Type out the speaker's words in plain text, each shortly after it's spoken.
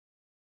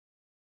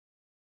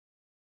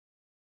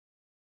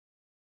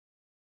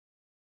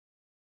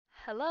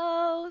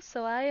Hello,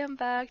 so I am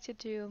back to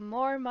do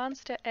more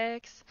Monsta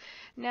X.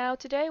 Now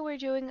today we're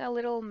doing a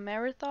little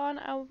marathon,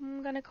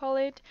 I'm gonna call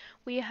it.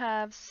 We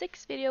have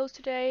 6 videos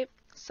today.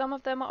 Some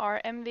of them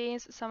are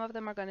MVs, some of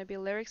them are gonna be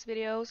lyrics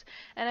videos,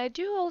 and I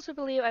do also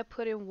believe I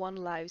put in one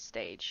live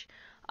stage.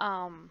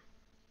 Um,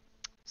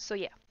 so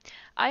yeah,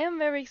 I am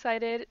very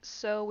excited,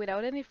 so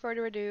without any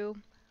further ado,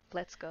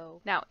 let's go.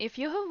 Now, if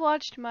you have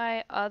watched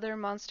my other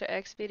Monsta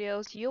X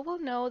videos, you will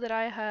know that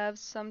I have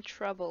some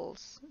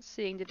troubles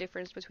seeing the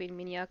difference between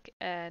Minyak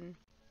and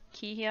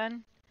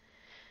Kihyun.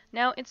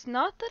 Now, it's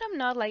not that I'm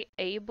not like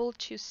able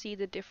to see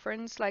the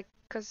difference, like,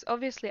 cause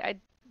obviously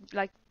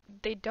like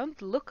they don't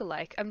look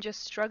alike. I'm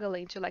just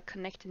struggling to like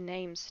connect the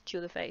names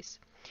to the face.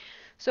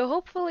 So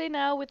hopefully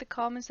now with the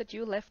comments that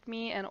you left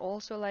me and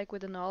also like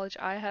with the knowledge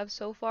I have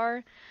so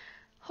far,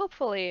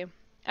 hopefully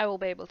I will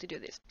be able to do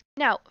this.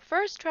 Now,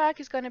 first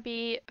track is gonna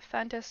be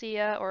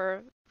Fantasia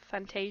or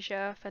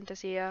Fantasia.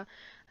 This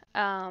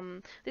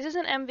is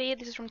an MV,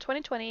 this is from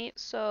 2020,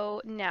 so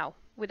now,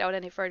 without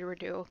any further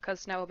ado,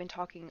 because now I've been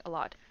talking a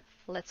lot,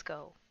 let's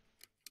go.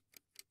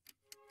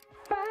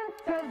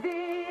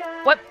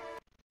 Fantasia. What?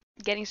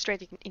 Getting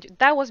straight into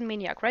that was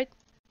Minyak, right?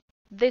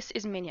 This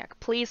is Minyak.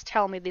 Please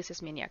tell me this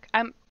is Minyak.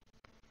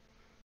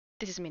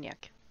 This is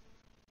Minyak.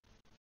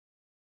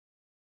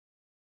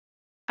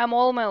 I'm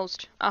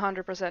almost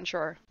 100%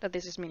 sure that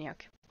this is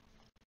Minyak.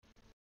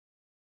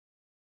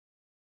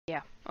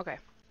 Yeah, okay.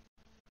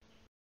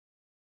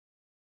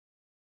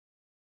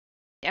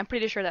 Yeah, I'm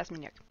pretty sure that's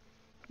Minyak.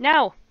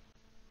 Now,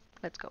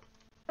 let's go.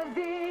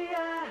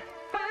 Fantasia,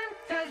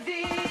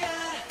 Fantasia.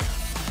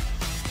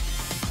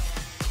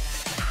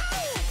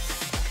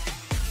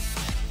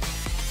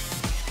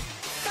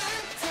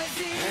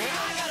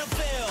 I got a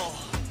feel,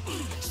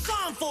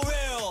 song for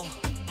real.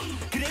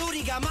 그래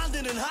우리가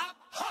만드는 hop,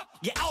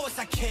 yeah, always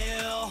I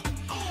kill.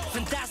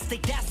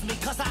 Fantastic, that's me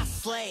cause I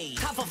slay.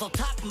 Top of the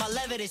top, my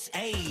level is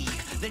A.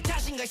 내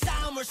자신과의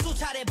싸움을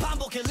수차례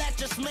반복해, let's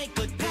just make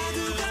a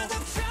deal.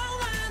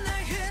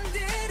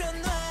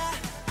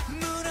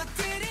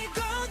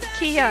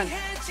 Kihyun.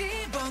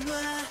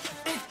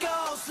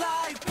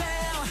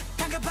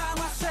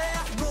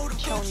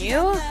 Shown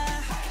you?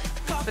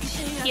 But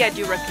he I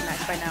do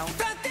recognize by now.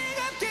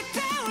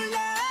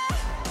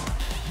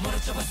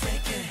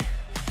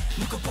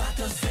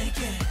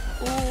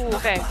 Ooh,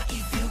 okay.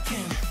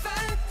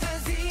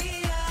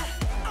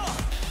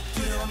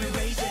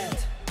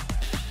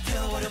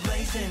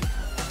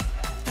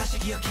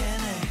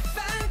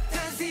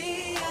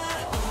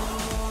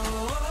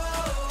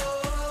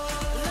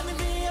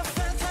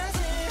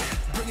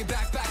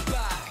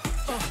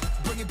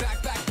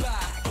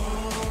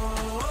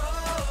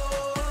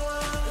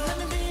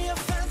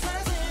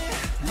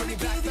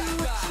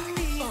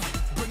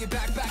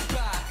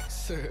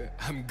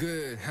 I'm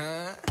good,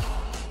 huh?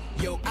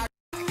 Yo,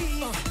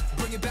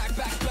 bring it back,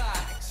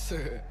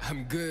 sir.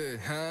 I'm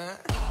good, huh?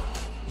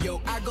 Yo,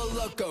 I go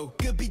loco.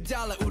 급이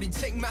달라, 우린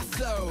take my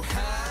flow,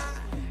 huh?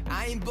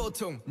 I ain't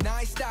보통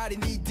나의 스타일이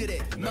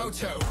니들의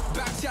motto.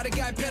 박자를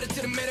갈패를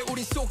뜨는 매력,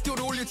 우린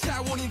속도를 올려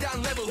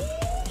차원이란 level.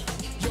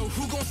 Yo,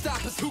 who gon'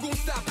 stop us? Who gon'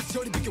 stop us?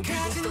 저리 비켜, we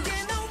gon' first.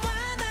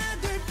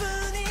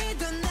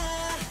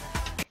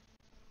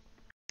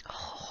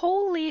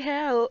 Holy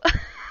hell.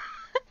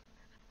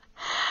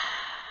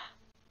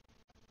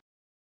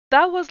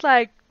 That was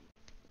like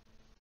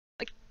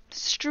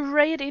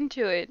straight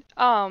into it.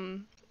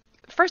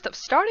 First off,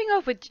 starting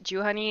off with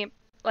Juhani,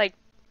 like,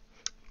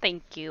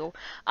 thank you.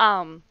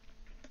 I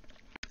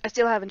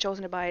still haven't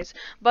chosen a bias,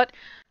 but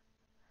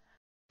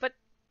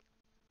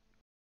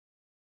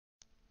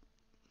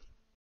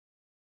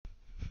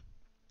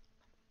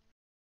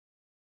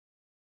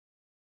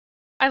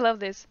I love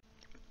this.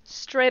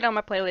 Straight on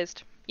my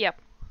playlist. Yep.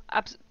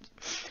 I'm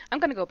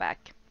gonna go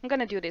back. I'm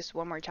gonna do this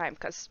one more time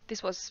because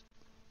this was.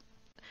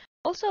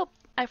 Also,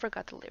 I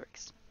forgot the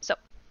lyrics. So,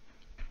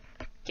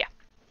 yeah.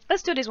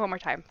 Let's do this one more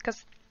time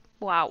because,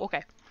 wow,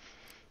 okay.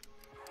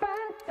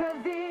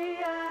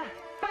 Fantasia,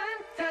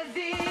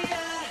 Fantasia.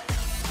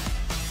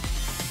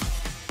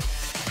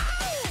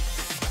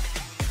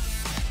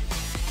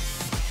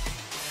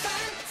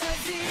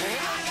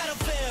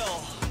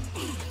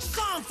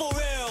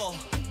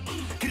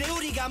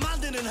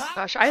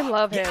 Gosh, I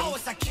love him.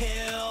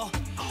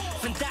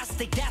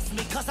 Fantastic, that's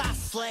me cause I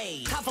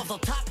slay. Top of the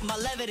top, my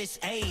level is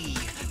A.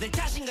 내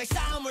자신과의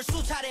싸움을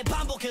수차례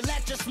반복해,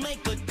 let's just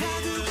make a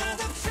deal.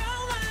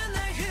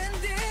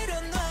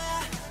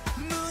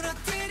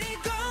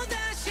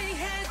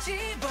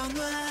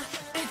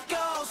 It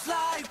goes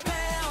like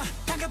bam.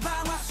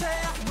 당겨봐 와서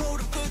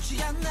무릎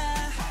꿇지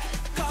않나.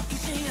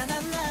 꺾이지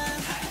않았나.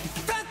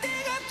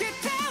 뜨겁게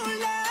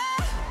타올라.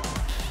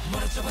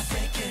 멀어져봐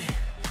세게.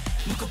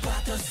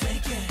 묶어봐 더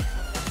세게.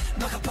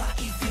 막아봐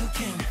if you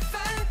can.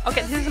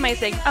 Okay, this is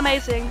amazing.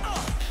 Amazing.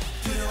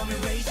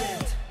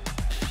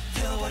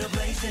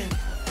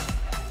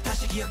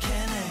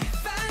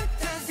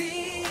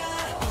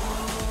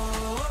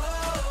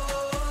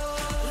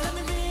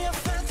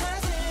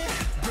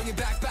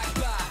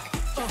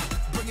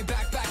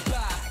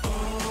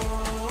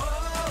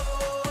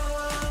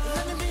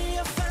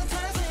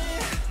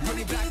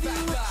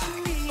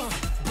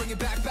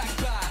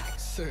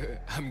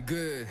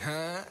 good,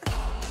 huh?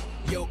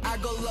 Yo, I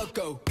go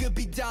loco,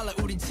 급이 달라,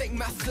 우린 take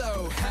my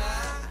flow,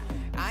 huh?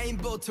 I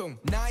ain't 보통,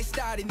 나의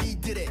스타일이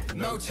니들의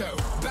motto.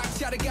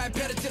 박차를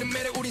갈패를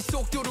들으면 우린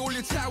속도를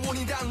올려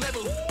차원이 다른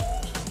level.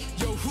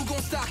 Yo, who gon'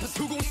 stop us,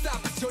 who gon'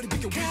 stop us? 저리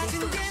비켜, we gon' 가진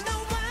게 first.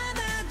 너와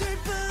나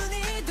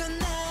둘뿐이던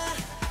나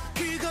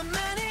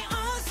그것만이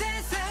온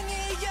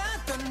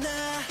세상이었던 나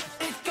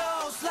It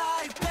goes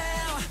like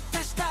bam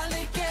다시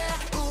달릴게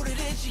우릴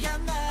잊지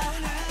않아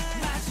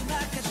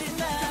마지막까지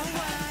나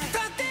더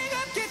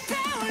뜨겁게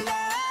타올라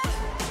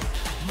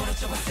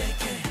멀어져봐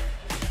세게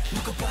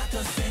묶어봐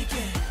더 세게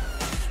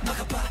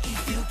막아봐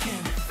if you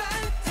can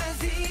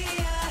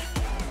Fantasia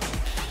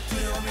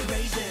두려움이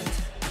raise it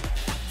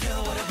feel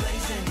what I'm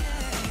blazing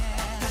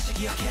다시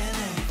기억해내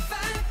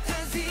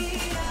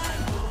Fantasia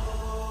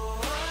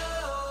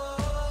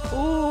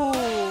Ooh.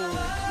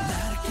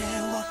 나를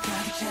깨워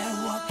가득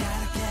채워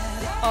gotta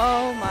get up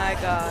Oh my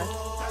god.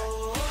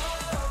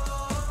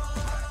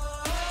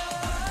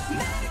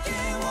 나를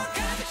깨워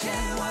가득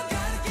채워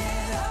gotta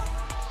get up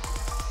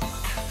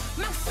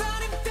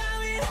망설임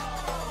따윈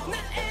난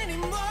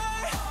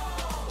anymore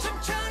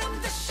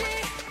좀처럼 다시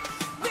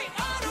We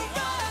on a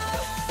roll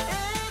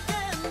이게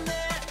내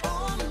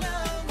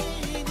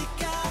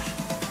운명이니까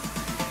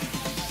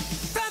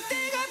더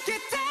뜨겁게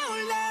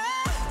타올라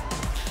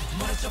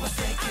멀어져봐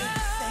세게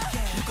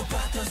묶어봐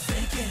더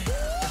세게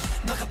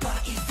막아봐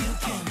if you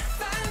can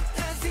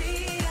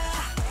Fantasia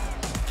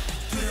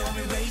두려움이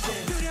raise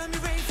it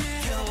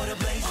feel what I'm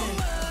blazing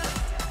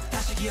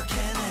다시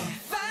기억해내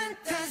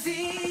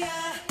Fantasia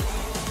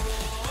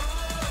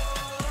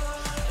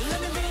Let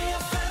me be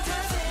your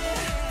fantasy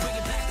Bring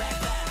it back, back,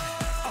 back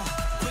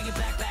Bring it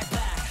back, back,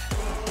 back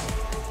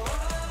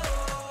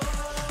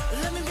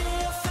Let me be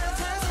your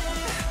fantasy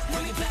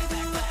Bring it back,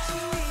 back, back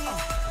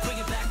Bring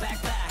it back,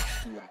 back, back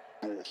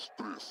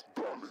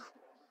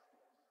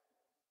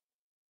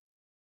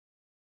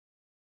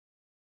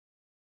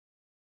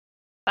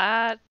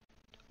That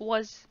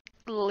was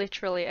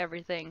literally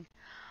everything.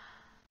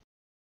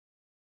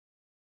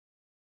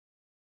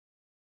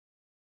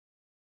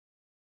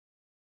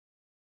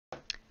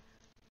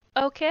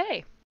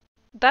 Okay,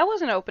 that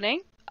was an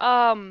opening.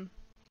 I'm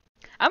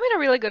in a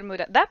really good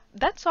mood.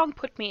 That song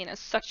put me in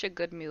such a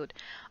good mood.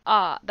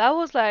 That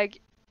was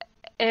like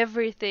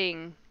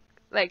everything,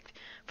 like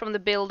from the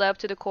build up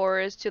to the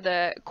chorus to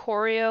the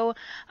choreo.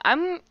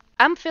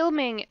 I'm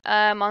filming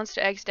a Monsta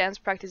X dance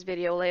practice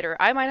video later.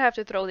 I might have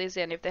to throw this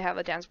in if they have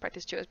a dance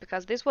practice to us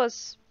because this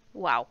was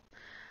wow.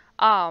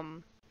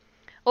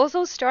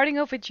 Also starting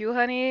off with you,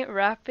 honey,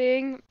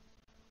 rapping,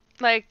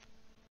 like,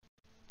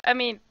 I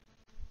mean,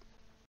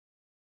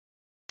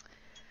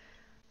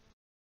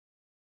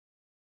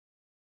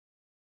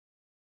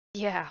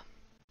 yeah.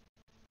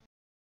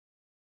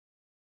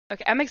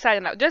 Okay, I'm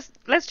excited now.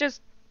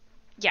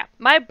 Yeah,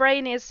 my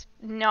brain is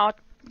not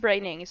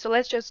braining, so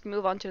let's just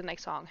move on to the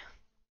next song.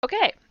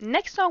 Okay,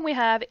 next song we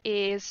have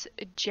is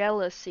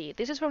Jealousy.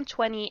 This is from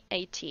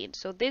 2018,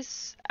 so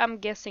this I'm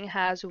guessing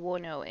has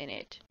Wono in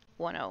it.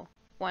 Wono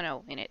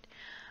in it.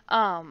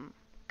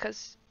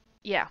 Cause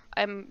yeah,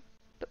 I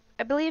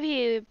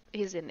believe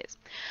he's in this.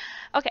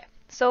 Okay,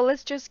 so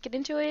let's just get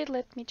into it.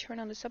 Let me turn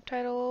on the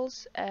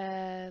subtitles.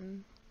 Yeah.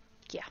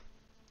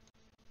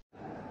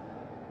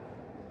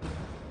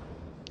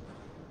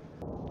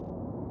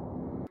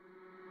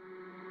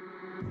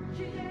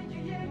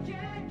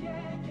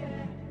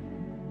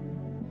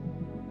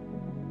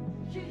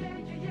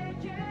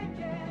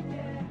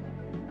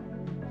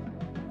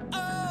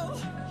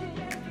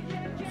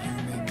 You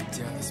make me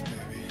jealous,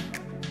 baby.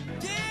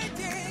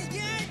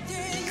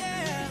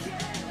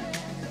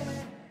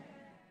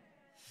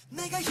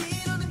 내가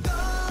이러는 거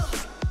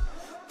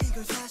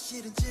이걸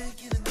사실은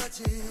즐기는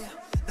거지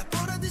나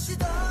보란 듯이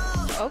더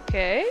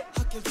Okay.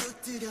 헛길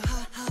붙들여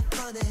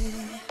하하번에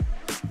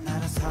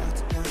나라서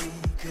특별히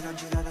그런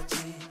줄 알았지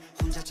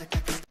혼자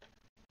착각한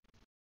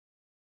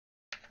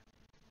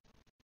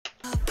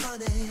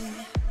하번에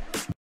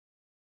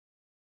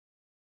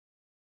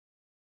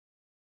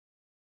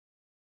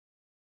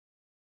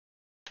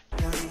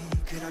별이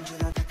그런 줄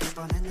알았을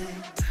뻔했네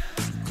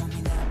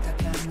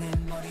고민하다가 내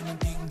머리만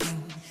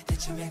빙빙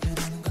대체 왜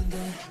그러는 건데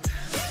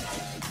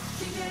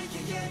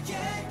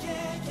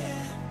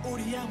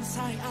우리 아무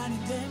사이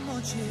아닌데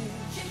뭐지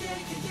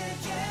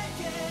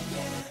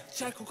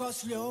자꾸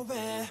거슬려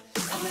왜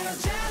I'm a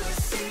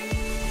jealousy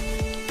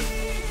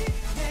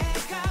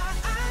내가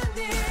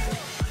아닌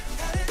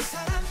다른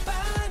사람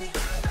빤히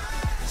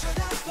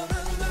쳐다보는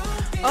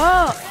눈빛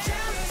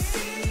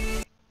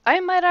I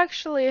might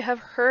actually have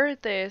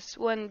heard this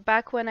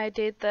back when I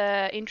did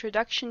the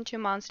introduction to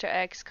Monsta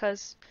X,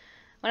 cause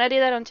when I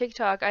did that on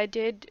TikTok, I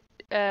did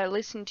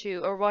listen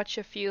to or watch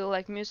a few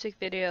like music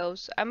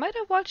videos. I might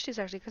have watched this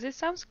actually, cause it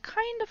sounds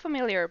kind of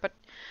familiar, but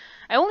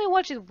I only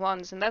watched it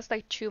once, and that's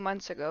like 2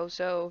 months ago.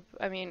 So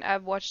I mean,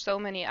 I've watched so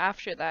many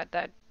after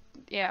that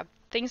yeah,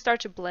 things start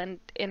to blend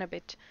in a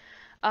bit.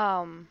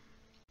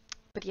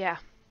 But yeah,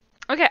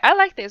 okay, I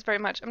like this very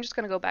much. I'm just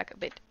gonna go back a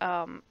bit.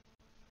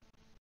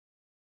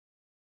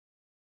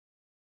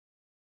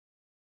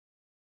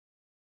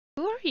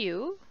 Who are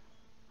you?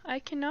 I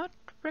cannot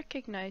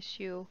recognize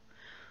you.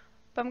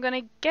 But I'm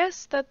gonna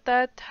guess that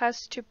that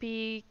has to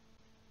be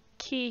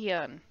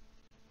Kihyun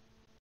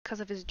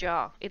because of his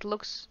jaw. It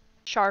looks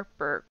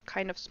sharper,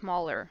 kind of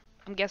smaller.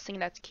 I'm guessing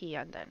that's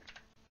Kihyun then.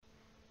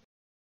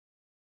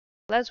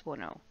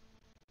 Leswono.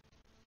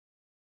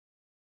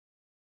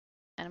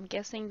 And I'm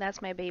guessing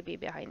that's my baby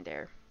behind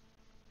there.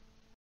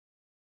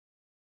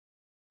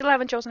 Still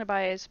haven't chosen a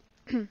bias.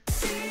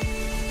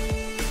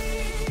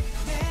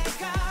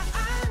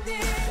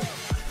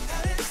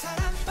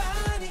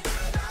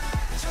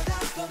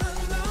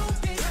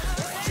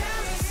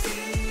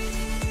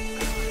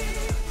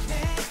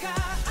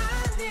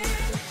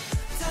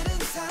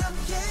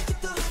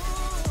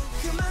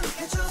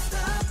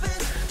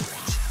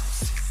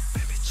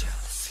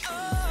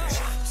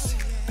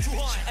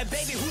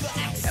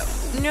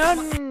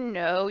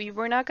 No,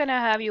 we're not gonna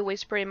have you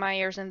whisper in my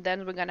ears and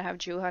then we're gonna have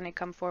Juhani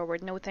come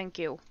forward. No, thank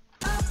you.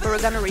 But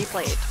we're gonna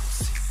replay it.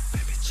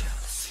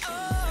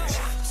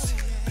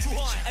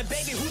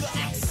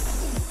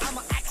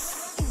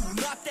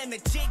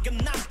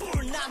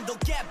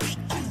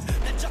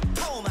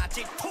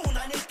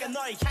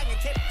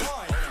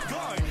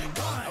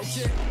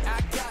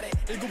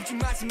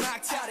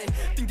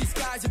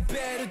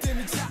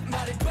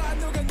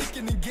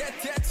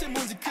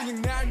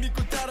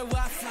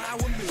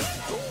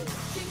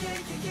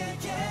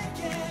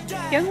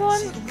 Young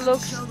one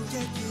looks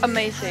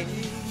amazing.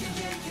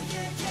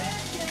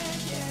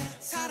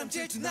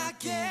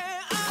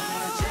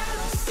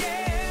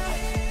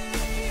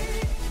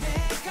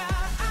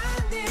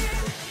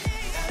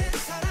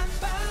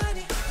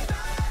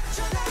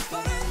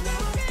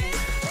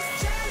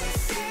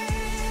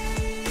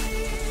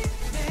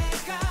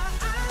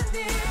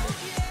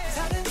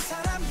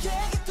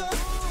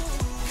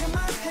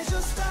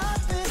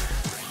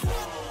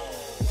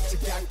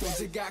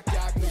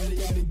 지각각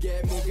눌리는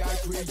게 뭐가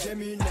그리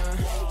재미나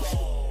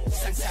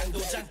상상도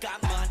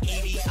잠깐만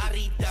이리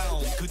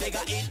아리따운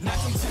그대가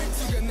나좀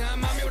질투가 나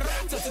맘이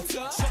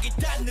라따따따 저기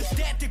딴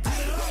늑대들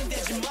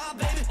부르렁대지 마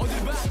baby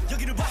어딜 봐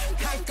여기를 봐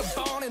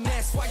한꺼번에 내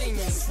swagging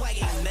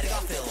let it go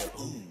feel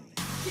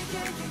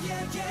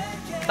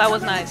That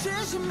was nice.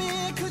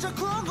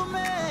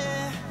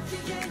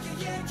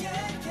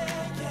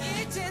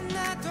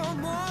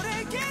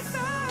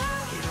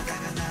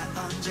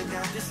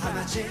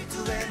 아마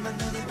질투에만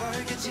눈이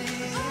벌겠지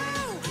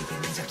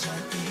이게 내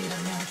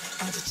작전이라면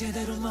아직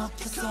제대로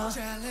먹혔어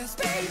Jealous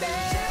baby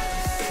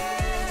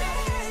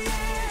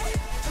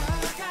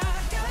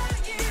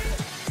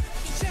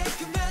이제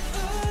그만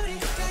우리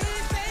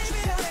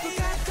baby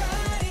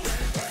가까이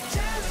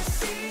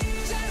Jealousy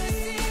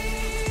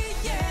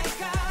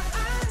얘가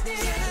아닌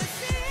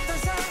딴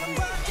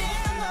사람과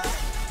있는 너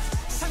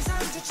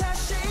상상조차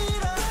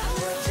싫어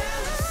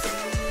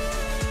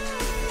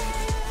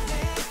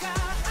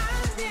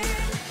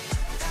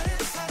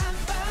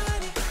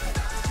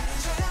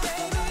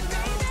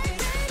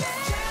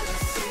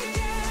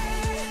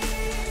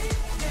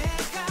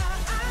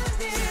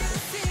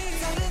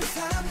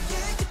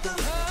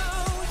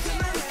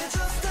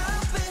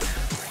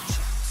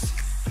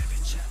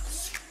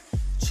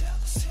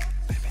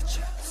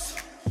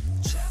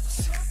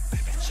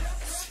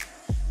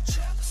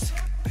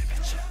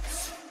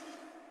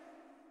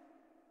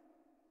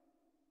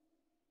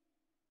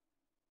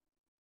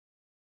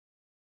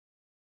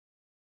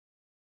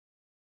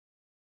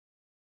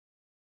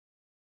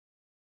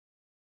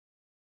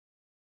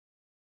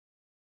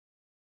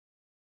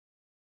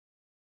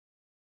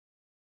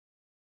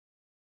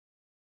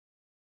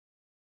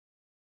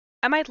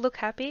I might look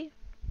happy,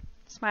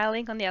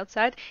 smiling on the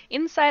outside.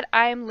 Inside,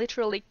 I am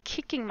literally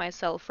kicking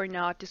myself for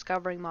not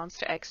discovering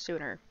Monsta X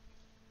sooner.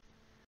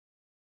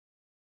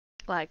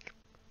 Like,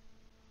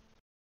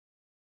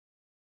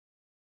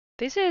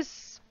 this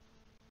is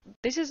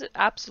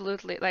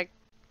absolutely, like,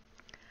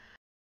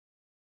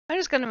 I'm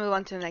just gonna move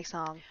on to the next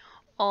song.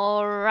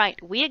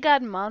 Alright, we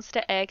got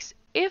Monsta X,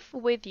 If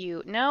With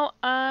You. Now,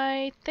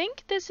 I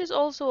think this is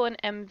also an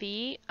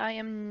MV. I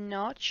am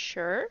not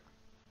sure.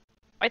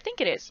 I think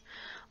it is.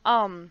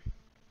 So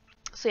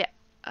yeah,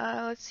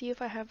 let's see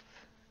if I have,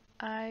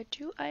 I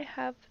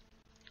have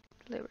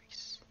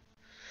lyrics.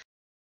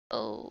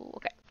 Oh,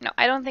 okay. No,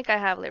 I don't think I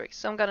have lyrics,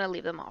 so I'm gonna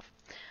leave them off.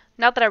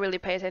 Not that I really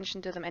pay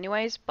attention to them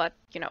anyways, but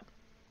you know,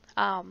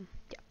 yeah,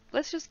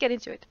 let's just get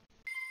into it.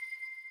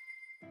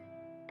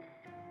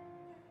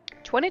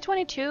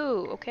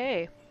 2022,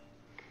 okay.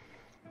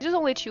 This is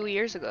only 2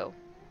 years ago.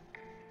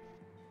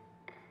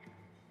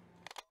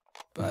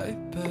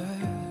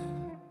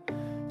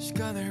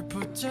 시간을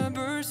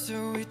붙잡을 수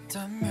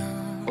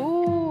있다면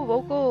Ooh,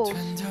 vocals.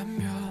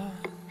 된다면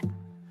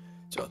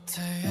저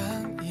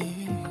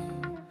태양이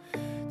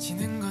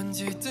지는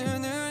건지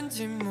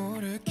뜨는지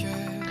모르게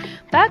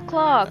That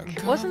clock,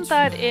 wasn't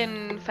that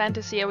in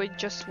Fantasia we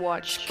just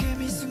watched? 지금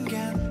이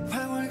순간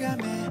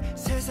황홀감에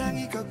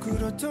세상이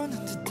거꾸로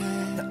도는 듯해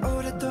나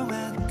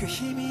오랫동안 그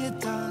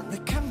희미했던 내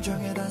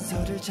감정의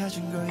단서를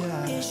찾은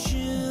거야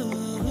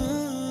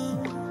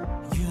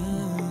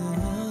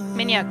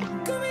Maniac.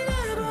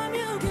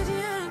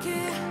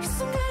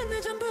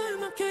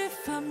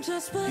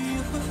 just with you,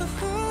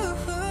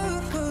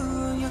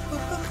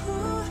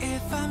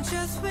 if I'm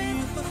just with you,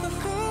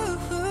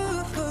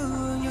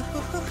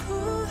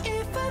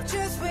 if I'm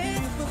just with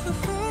you.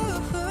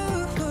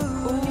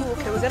 Ooh,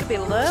 okay, we gotta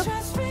build up. If I'm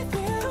just with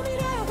you,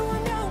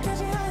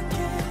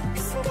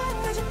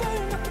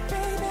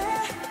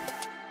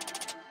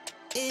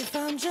 if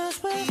I'm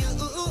just with you,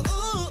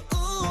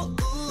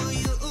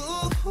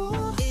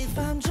 if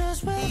I'm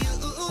just with you,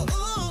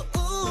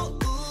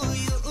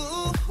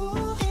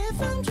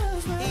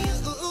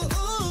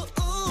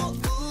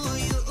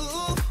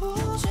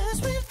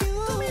 just with you,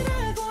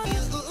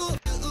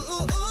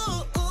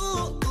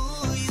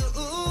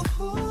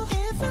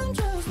 if I'm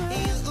just with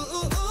you.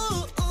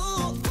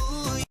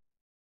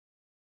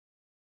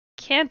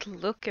 Can't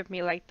look at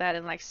me like that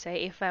and like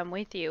say if I'm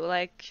with you,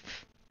 like,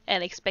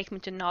 and expect me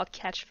to not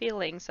catch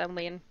feelings. I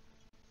mean,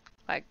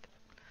 like,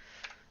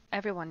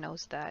 everyone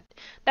knows that.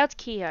 That's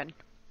Kian.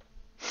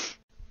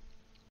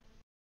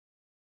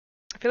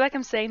 I feel like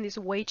I'm saying this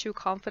way too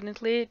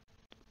confidently,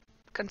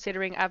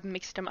 considering I've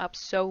mixed them up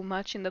so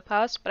much in the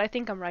past, but I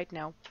think I'm right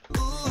now.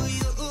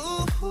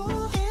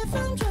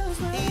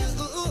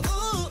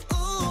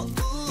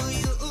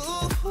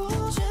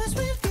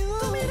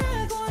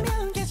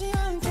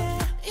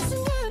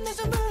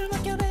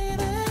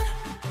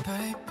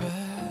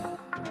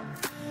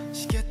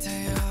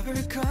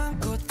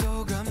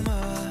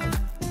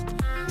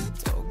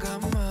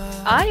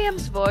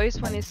 IM's voice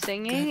when he's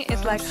singing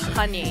is like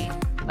honey,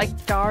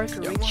 like dark,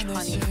 rich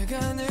honey.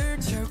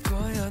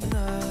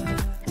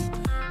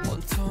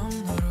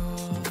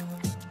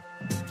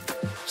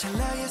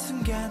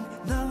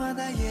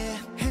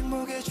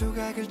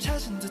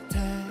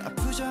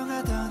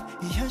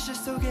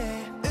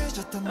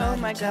 Oh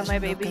my god, my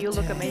baby, you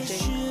look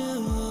amazing.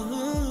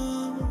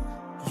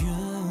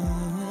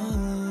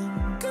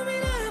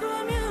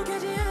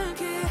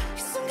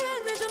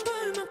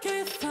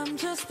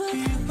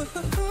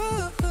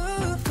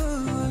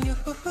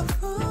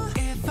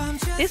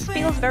 This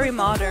feels very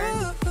modern.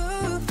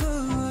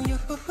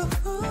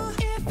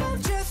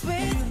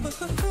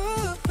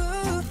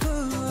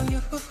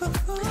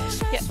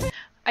 Yeah,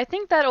 I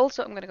think that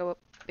also, I'm gonna go a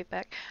bit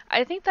back.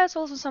 I think that's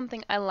also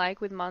something I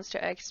like with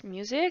Monsta X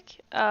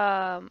music,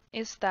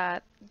 is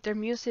that their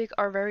music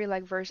are very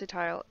like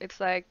versatile.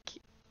 It's like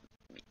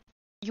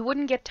you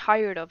wouldn't get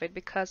tired of it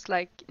because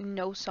like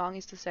no song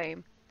is the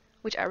same,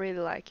 which I really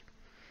like.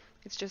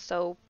 It's just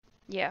so,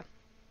 yeah,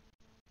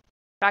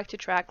 track to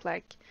track,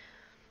 like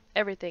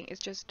everything is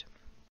just,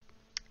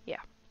 yeah,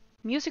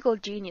 musical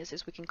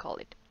geniuses we can call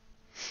it.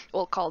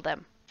 We'll call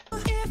them.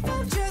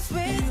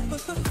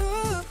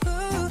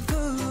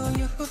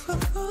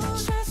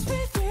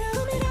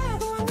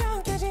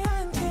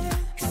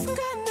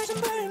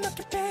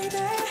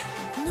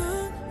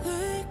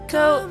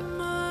 So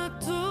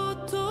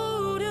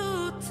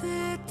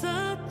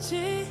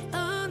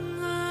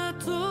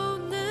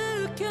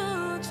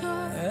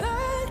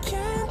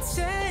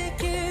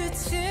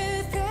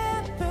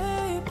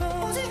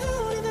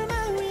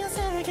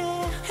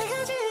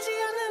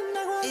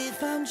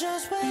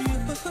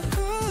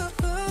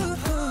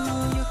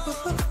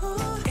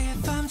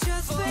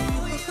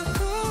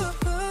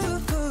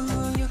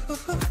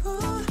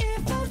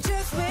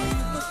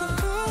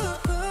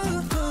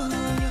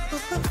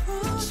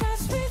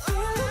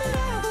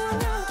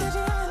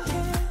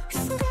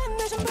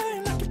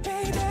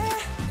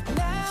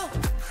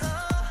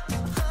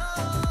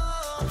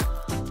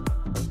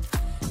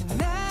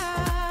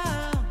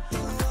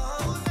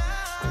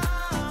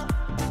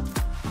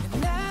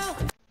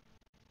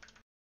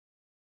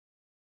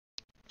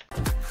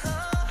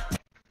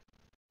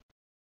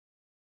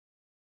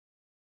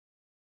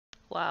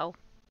wow.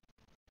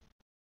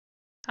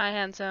 Hi,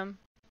 handsome.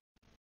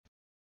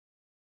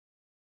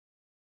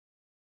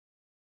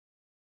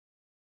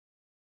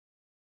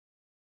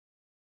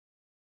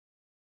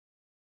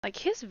 Like,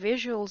 his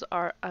visuals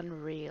are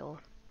unreal.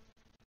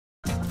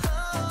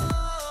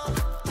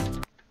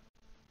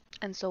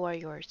 And so are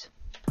yours.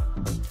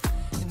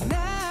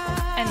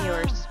 And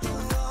yours.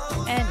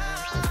 And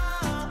yours.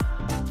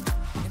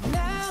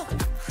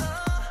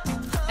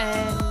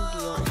 And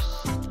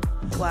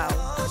yours. Wow.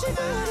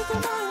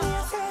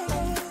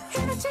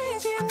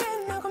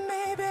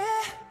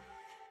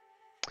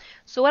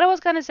 So what I was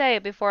gonna say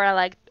before I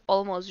like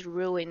almost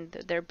ruined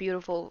their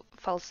beautiful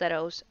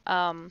falsettos,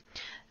 I'm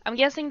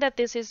guessing that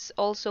this is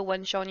also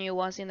when Shonyu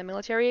was in the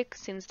military,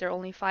 since there are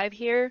only 5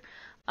 here.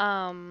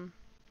 Or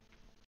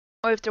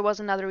if there was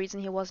another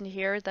reason he wasn't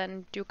here,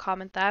 then do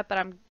comment that, but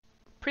I'm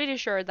pretty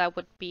sure that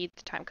would be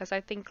the time, because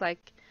I think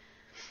like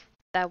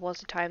that was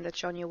the time that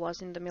Shonyu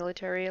was in the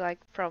military, like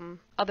from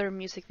other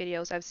music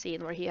videos I've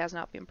seen where he has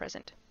not been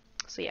present.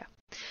 So yeah.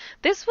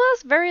 This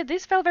felt very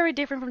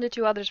different from the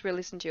 2 others we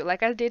listened to.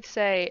 Like I did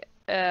say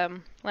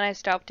when I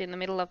stopped in the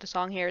middle of the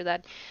song here,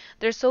 that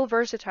they're so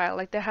versatile.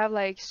 Like they have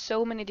like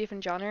so many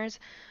different genres,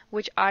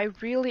 which I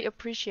really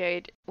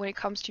appreciate when it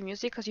comes to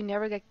music, because you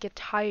never get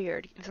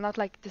tired. It's not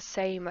like the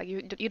same. Like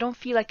you don't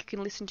feel like you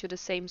can listen to the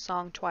same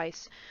song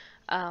twice.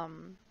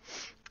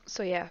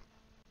 So yeah,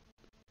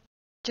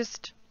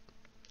 just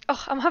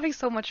Oh, I'm having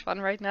so much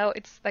fun right now.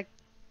 It's like,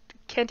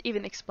 can't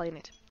even explain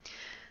it.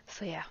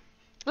 So yeah,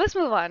 let's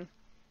move on.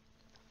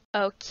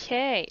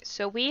 Okay,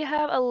 so we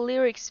have a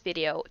lyrics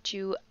video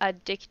to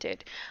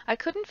Addicted. I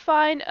couldn't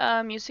find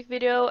a music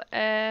video,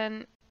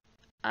 and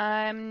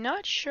I'm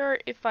not sure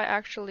if I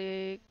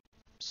actually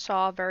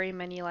saw very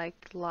many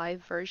like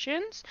live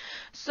versions,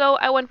 so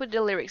I went with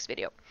the lyrics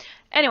video.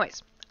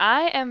 Anyways,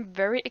 I am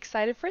very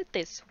excited for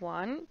this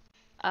one,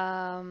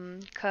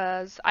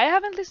 'cause I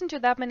haven't listened to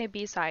that many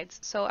B-sides,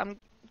 so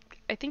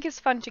I think it's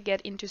fun to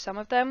get into some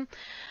of them.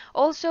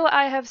 Also,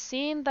 I have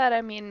seen that,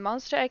 I mean,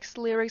 Monsta X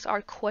lyrics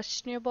are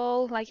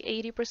questionable like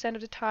 80%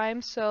 of the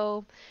time,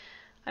 so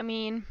I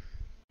mean,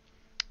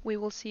 we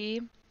will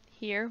see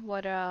here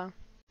what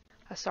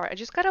sorry, I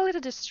just got a little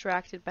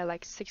distracted by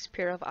like 6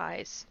 pair of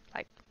eyes,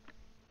 like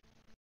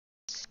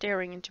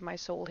staring into my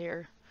soul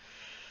here.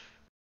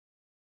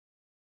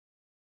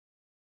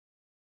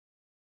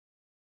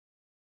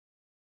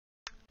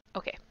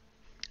 Okay,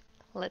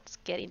 let's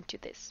get into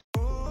this.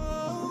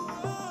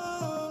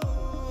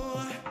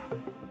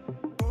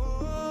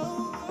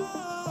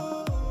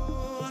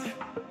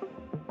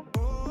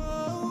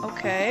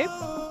 Okay.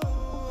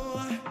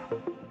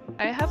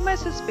 I have my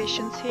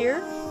suspicions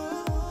here.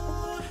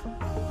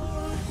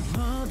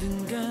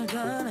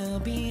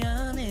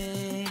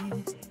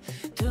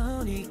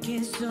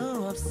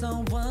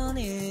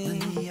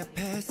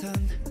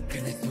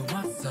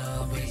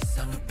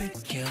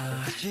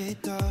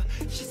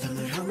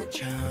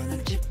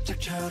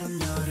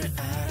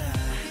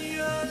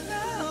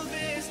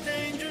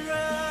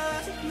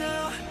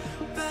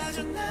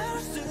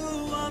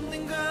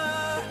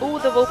 Oh,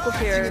 the vocals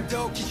here.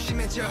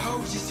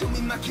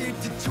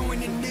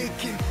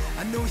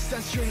 I know it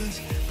sounds strange,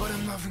 but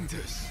I'm loving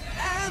this.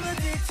 I'm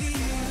addicted to you.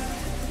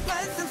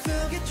 환상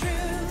속의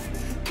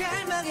truth.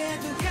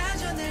 갈망해도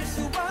가져낼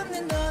수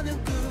없는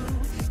너는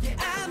꿈. Yeah,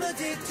 I'm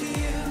addicted to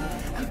you.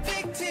 I'm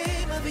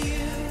victim of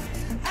you.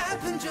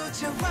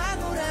 아픔조차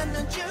황홀한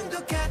넌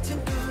중독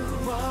같은 꿈.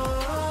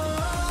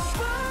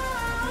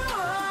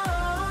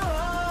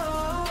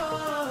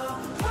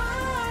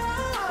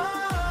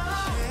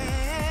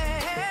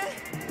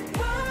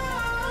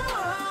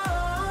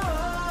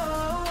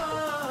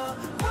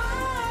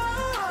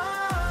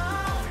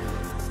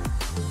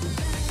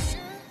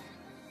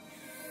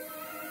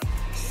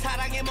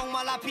 사랑에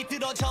목말라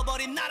비틀어져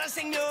버린 나란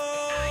생명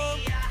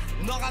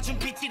너가 준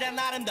빛이란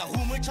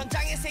아름다움을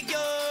천장에 새겨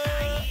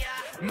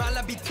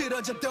말라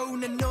비틀어져도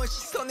난 너의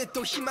시선에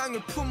또 희망을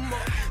품어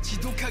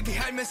지독하게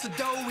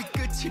알면서도 이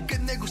끝을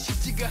끝내고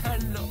싶지가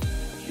않아.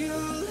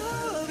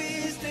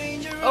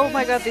 Oh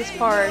my god, this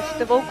part,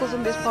 the vocals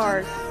in this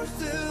part.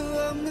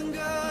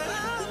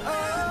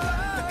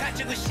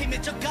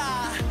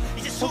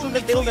 Also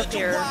the build up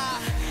here.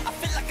 I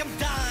feel like I'm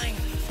dying.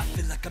 I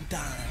feel like I'm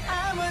dying.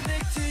 I'm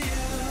addicted to you.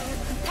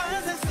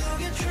 환상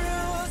속의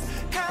truth.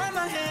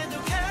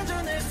 갈망해도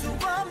가져낼 수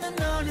없는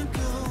너는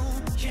꿈.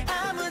 Yeah,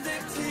 I'm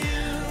addicted to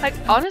you. Like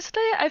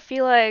honestly, I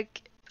feel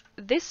like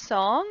this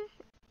song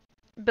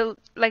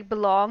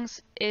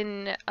belongs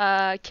in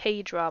a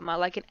K-drama,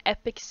 like an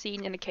epic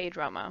scene in a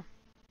K-drama.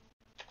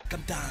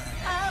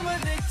 I'm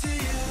addicted to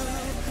you.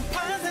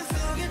 환상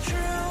속의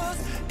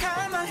truth.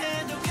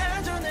 갈망해도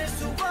가져낼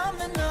수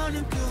없는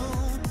너는 꿈.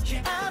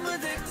 Yeah, I'm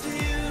addicted to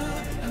you.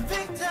 I'm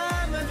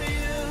victim of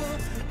you.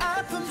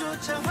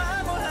 아픔조차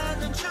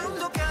황홀한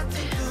중독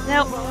같은 꿈.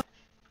 Now,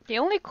 the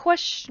only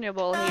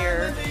questionable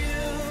here,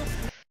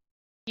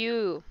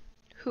 you,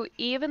 who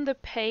even the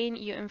pain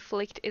you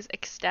inflict is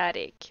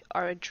ecstatic,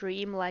 are a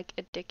dream-like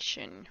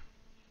addiction.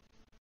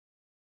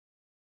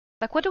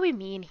 Like, what do we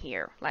mean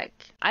here? Like,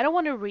 I don't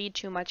want to read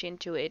too much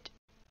into it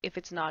if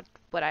it's not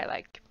what I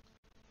like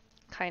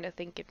kind of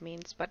think it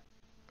means, but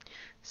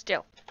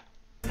still.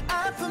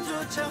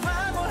 아픔조차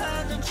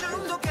황홀한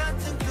중독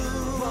같은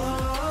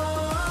꿈.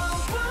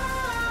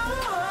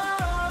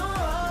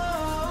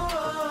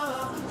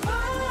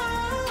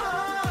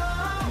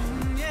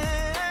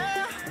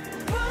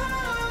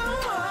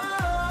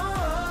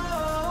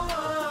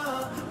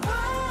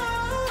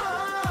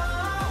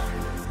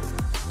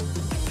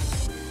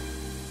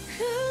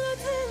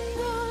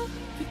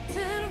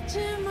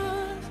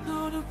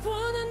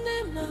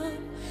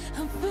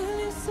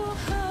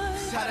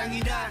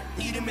 사랑이란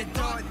이름의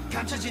던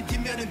감춰진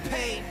뒷면은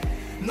pain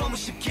너무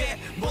쉽게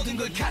모든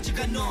걸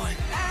가져간 널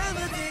I'm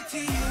addicted to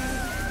you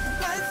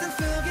환상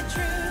속의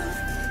truth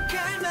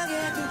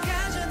갈망해도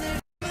가져낼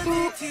I'm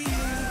addicted to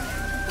you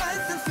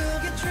환상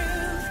속의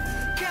truth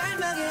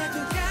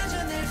갈망해도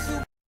가져낼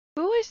수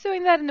Who is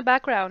doing that in the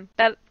background?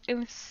 That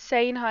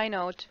insane high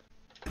note.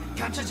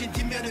 감춰진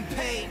뒷면은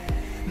pain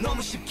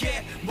너무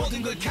쉽게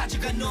모든 걸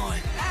가져간 널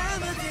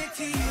I'm addicted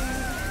to you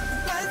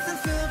환상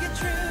속의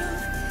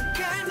truth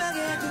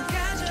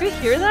Do you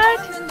hear that?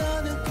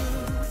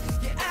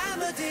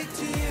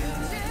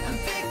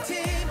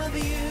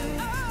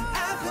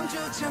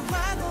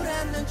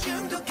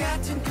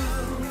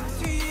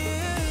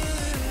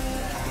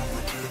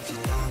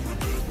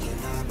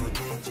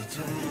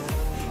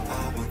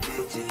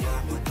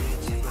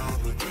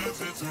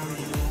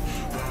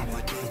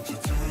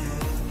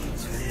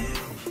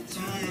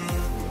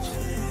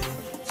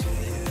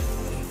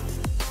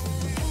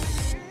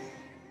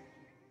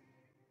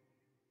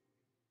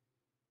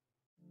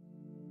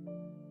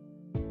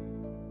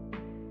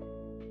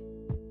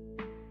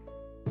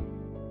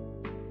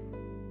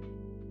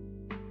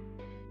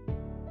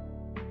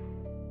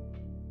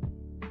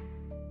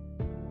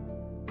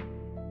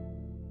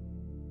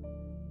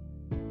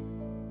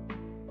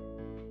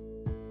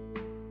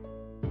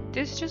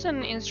 this just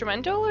an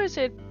instrumental, or is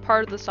it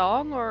part of the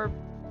song, or?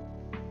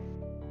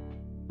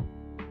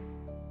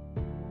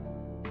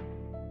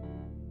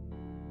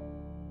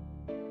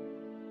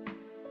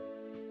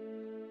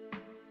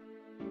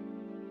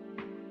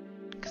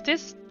 Because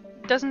this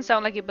doesn't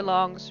sound like it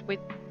belongs with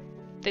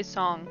this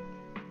song,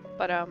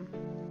 but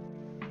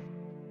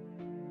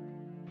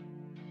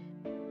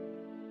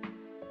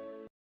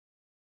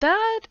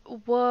that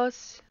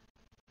was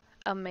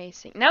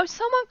amazing. Now,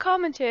 someone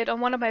commented on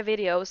one of my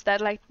videos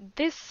that like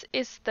this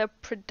is the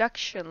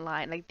production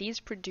line, like these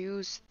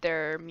produce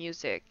their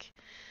music,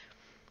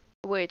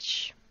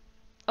 which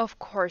of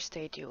course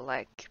they do.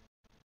 Like,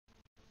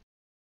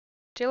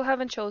 still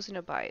haven't chosen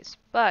a bias,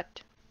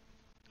 but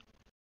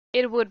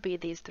it would be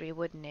these three,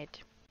 wouldn't it?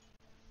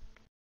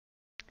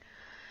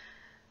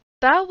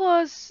 That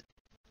was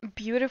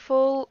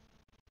beautiful,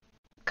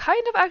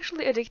 kind of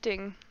actually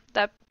addicting,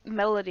 that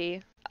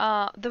melody.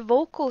 The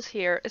vocals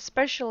here,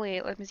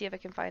 especially, let me see if I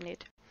can find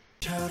it.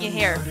 In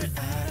here.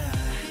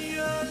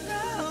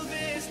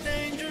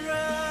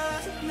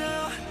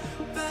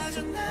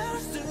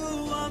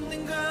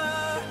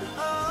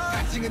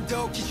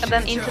 And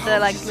then into the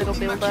like little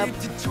build up.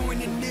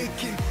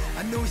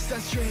 I know it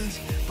sounds strange,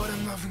 but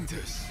I'm loving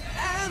this.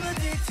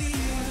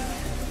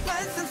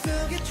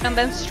 And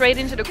then straight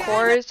into the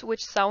chorus,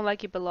 which sound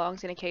like it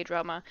belongs in a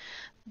K-drama.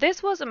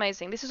 This was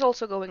amazing. This is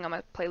also going on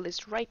my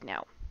playlist right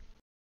now.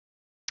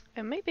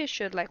 And maybe I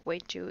should like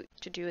wait to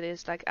do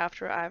this like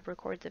after I've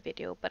recorded the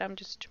video, but I'm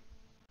just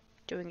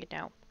doing it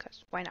now,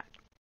 because why not?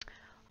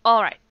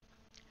 Alright,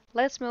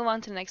 let's move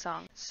on to the next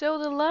song. So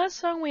the last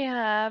song we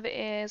have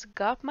is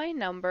Got My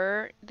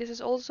Number. This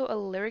is also a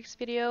lyrics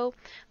video.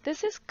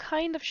 This is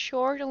kind of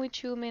short, only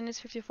 2 minutes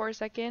 54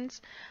 seconds.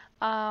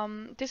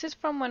 This is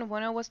from when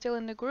Wono was still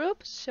in the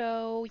group,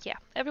 so yeah,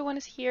 everyone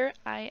is here.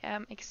 I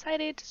am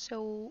excited,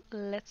 so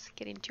let's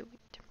get into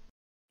it.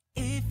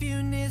 If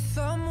you need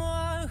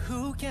someone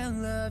who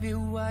can love you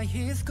while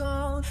he's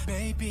gone,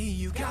 baby,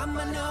 you got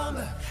my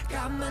number,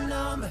 got my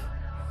number.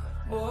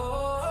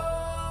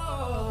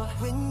 Oh,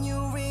 when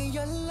you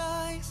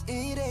realize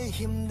it ain't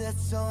him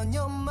that's on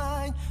your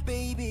mind,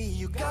 baby,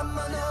 you got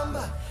my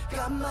number,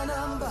 got my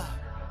number.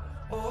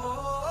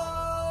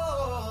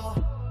 Oh,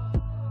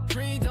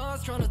 three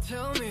dots trying to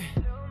tell me,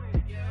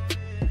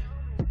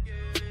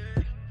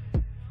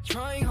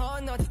 trying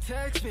hard not to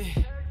text me.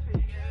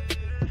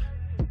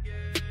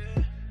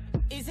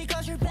 Is it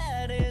cause your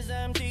bed is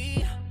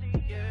empty?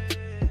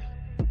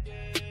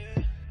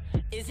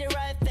 Is it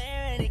right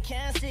there and it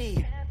can't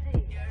see?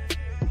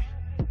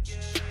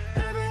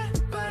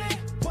 Everybody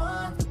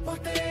want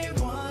what they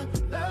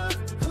want, love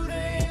who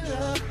they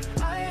love.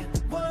 I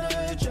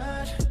wanna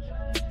judge,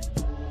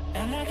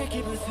 and I can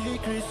keep a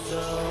secret,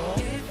 so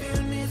if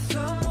you need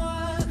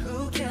someone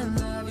who can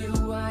love you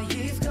while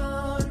he's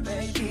gone,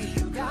 baby,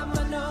 you got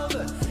my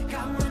number,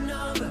 got my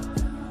number.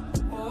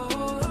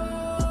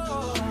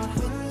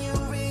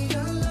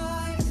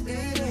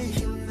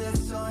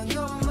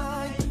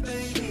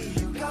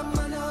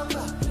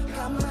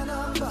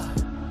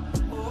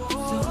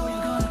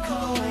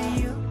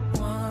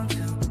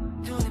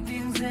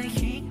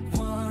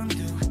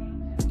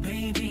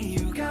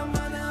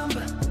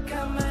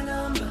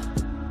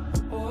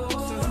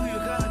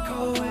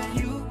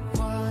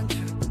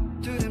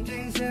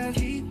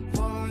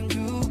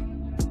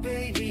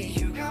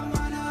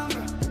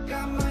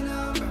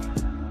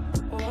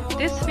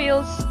 This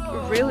feels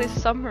really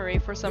summery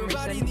for some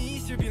reason.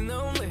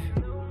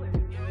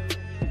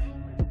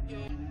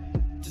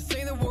 Just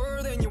say the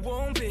word and you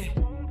won't be.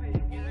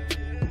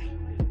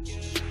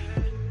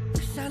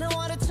 I don't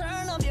wanna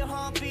turn up your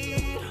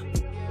heartbeat.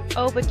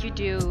 Oh, but you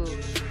do.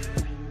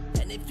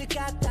 And if you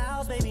got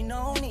doubts, baby,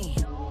 no need.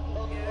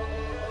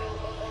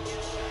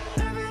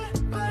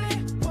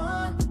 Everybody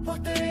want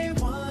what they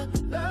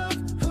want, love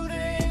who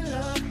they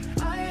love.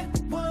 I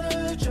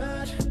wanna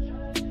judge,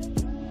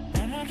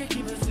 and I can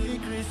keep a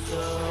secret,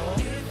 so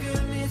if you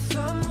need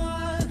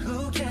someone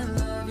who can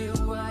love you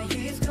while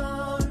he's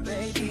gone,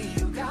 baby,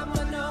 you got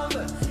my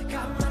number,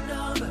 got my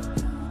number.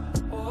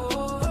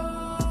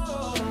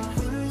 Oh,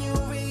 when you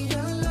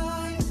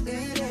realize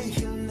it ain't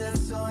him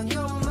that's on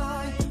your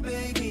mind,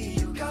 baby,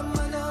 you got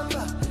my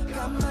number,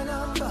 got my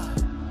number.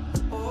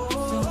 Oh,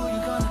 so who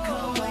you gonna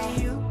call when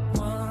you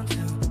want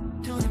to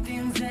do the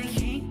things that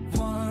he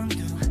want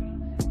to?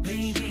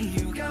 Baby,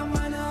 you got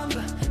my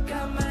number,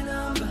 got my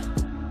number.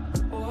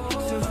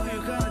 So who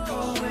you gonna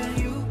call when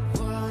you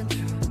want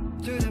to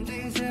do them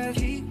things that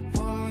he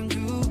want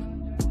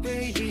to?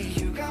 Baby,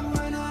 you got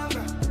my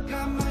number,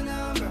 got my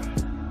number.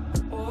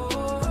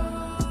 Oh,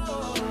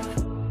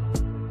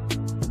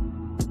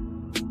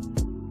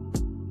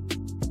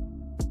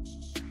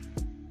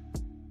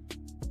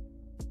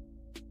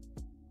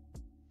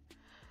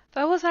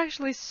 That was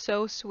actually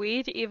so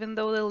sweet, even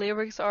though the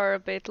lyrics are a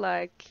bit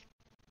like,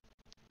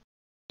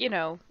 you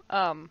know,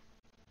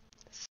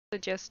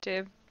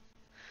 suggestive.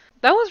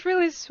 That was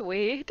really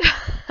sweet.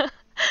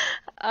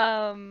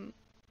 um,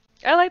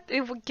 I like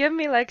it would give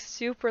me like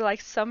super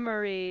like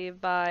summery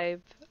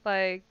vibe.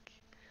 Like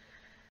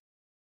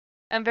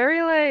and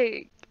very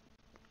like,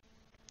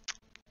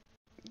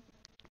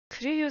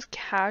 could you use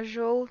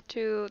casual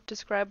to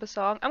describe a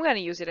song? I'm gonna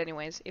use it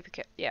anyways, if you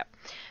can. Yeah.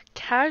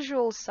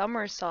 Casual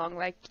summer song.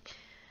 Like,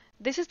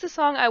 this is the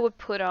song I would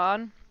put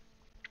on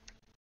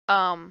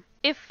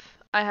if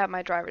I had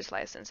my driver's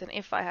license and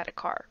if I had a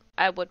car.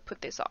 I would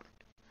put this on.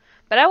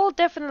 But I will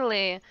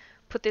definitely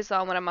put this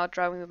on when I'm out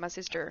driving with my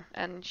sister,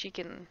 and she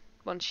can,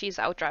 when she's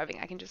out driving,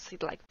 I can just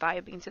sit like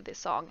vibing to this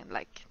song in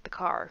like the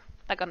car,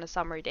 like on a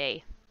summer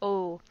day.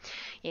 Oh,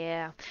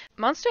 yeah.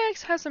 Monsta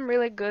X has some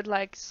really good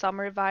like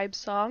summer vibe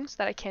songs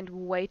that I can't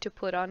wait to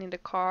put on in the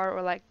car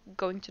or like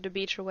going to the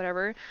beach or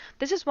whatever.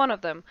 This is one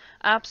of them.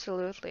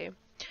 Absolutely.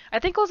 I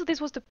think also this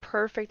was the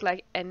perfect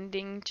like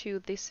ending to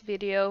this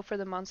video for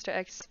the Monsta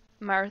X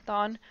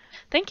marathon.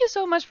 Thank you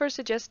so much for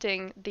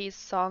suggesting these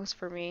songs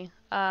for me.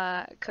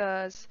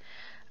 'Cause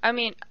I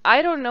mean,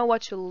 I don't know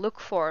what to look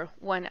for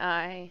when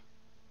I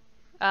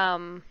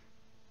um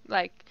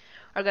like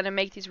are gonna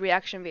make these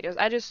reaction videos.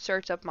 I just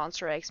searched up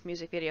Monsta X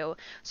music video,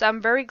 so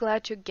I'm very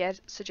glad to get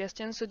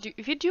suggestions. So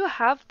if you do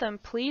have them,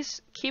 please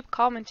keep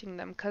commenting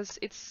them, because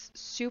it's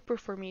super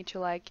for me to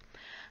like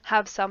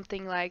have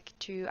something like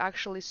to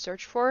actually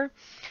search for.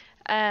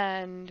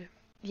 And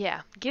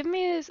yeah, give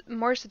me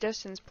more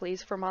suggestions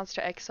please for Monsta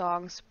X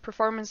songs,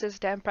 performances,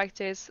 dance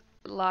practice,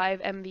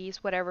 live MVs,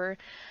 whatever.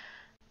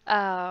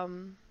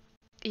 um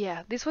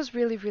yeah, this was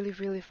really, really,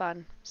 really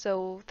fun.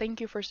 So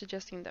thank you for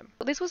suggesting them.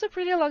 This was a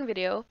pretty long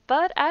video,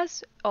 but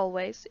as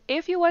always,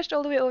 if you watched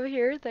all the way over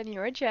here, then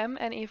you're a gem.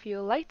 And if you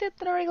liked it,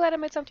 then I'm really glad I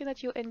made something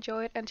that you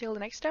enjoyed. Until the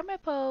next time I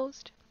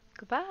post,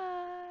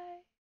 goodbye!